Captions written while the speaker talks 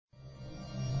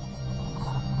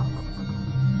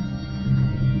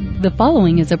The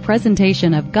following is a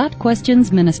presentation of Got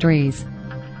Questions Ministries.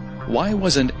 Why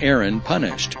wasn't Aaron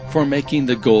punished for making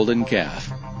the golden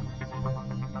calf?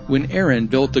 When Aaron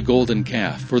built the golden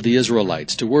calf for the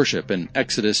Israelites to worship in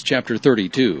Exodus chapter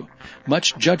 32,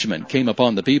 much judgment came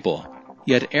upon the people.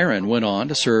 Yet Aaron went on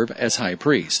to serve as high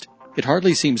priest. It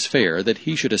hardly seems fair that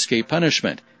he should escape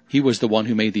punishment. He was the one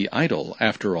who made the idol,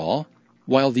 after all,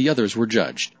 while the others were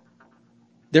judged.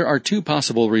 There are two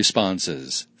possible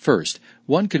responses. First,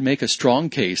 one could make a strong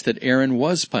case that Aaron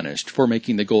was punished for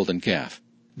making the golden calf.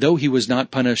 Though he was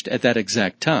not punished at that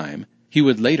exact time, he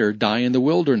would later die in the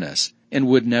wilderness and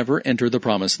would never enter the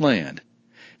promised land.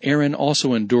 Aaron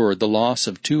also endured the loss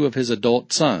of two of his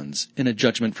adult sons in a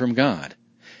judgment from God.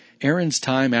 Aaron's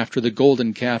time after the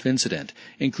golden calf incident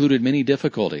included many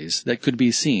difficulties that could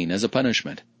be seen as a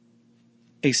punishment.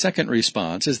 A second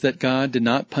response is that God did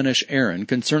not punish Aaron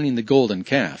concerning the golden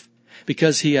calf,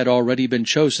 because he had already been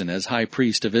chosen as high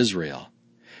priest of Israel.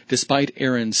 Despite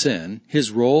Aaron's sin,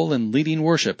 his role in leading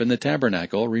worship in the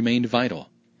tabernacle remained vital.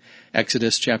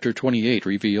 Exodus chapter 28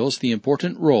 reveals the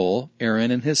important role Aaron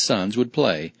and his sons would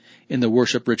play in the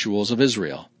worship rituals of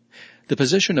Israel. The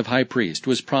position of high priest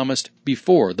was promised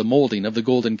before the molding of the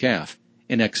golden calf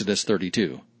in Exodus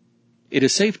 32. It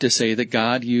is safe to say that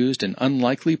God used an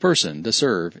unlikely person to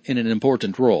serve in an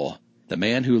important role. The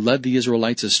man who led the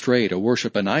Israelites astray to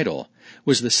worship an idol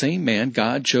was the same man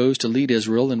God chose to lead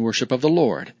Israel in worship of the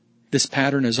Lord. This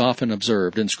pattern is often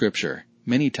observed in Scripture.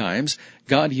 Many times,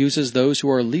 God uses those who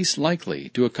are least likely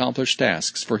to accomplish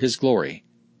tasks for His glory.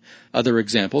 Other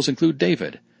examples include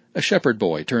David, a shepherd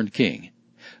boy turned king;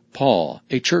 Paul,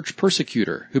 a church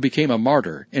persecutor who became a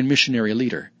martyr and missionary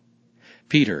leader;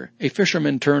 Peter, a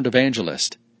fisherman turned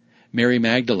evangelist; Mary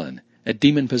Magdalene, a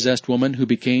demon-possessed woman who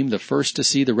became the first to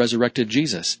see the resurrected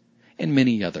Jesus; and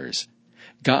many others.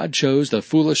 God chose the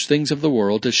foolish things of the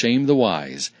world to shame the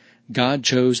wise. God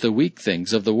chose the weak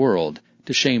things of the world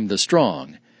to shame the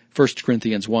strong. 1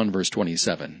 Corinthians 1 verse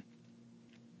 27.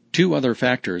 Two other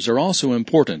factors are also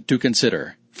important to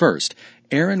consider. First,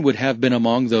 Aaron would have been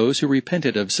among those who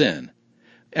repented of sin.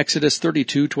 Exodus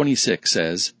 32:26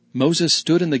 says, "Moses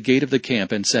stood in the gate of the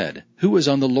camp and said, 'Who is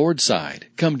on the Lord's side?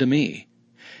 Come to me.'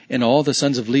 And all the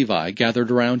sons of Levi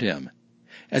gathered around him."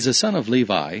 As a son of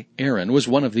Levi, Aaron was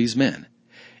one of these men.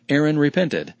 Aaron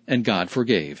repented, and God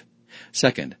forgave.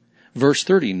 Second, verse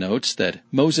 30 notes that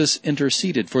Moses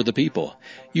interceded for the people.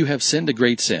 "You have sinned a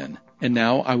great sin, and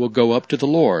now I will go up to the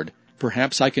Lord.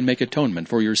 Perhaps I can make atonement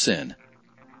for your sin."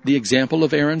 The example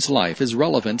of Aaron's life is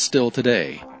relevant still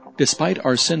today. Despite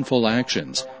our sinful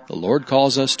actions, the Lord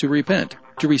calls us to repent,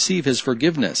 to receive His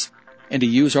forgiveness, and to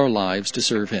use our lives to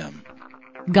serve Him.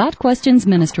 Got Questions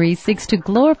Ministry seeks to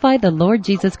glorify the Lord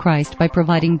Jesus Christ by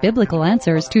providing biblical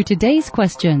answers to today's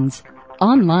questions.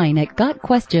 Online at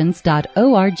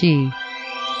gotquestions.org.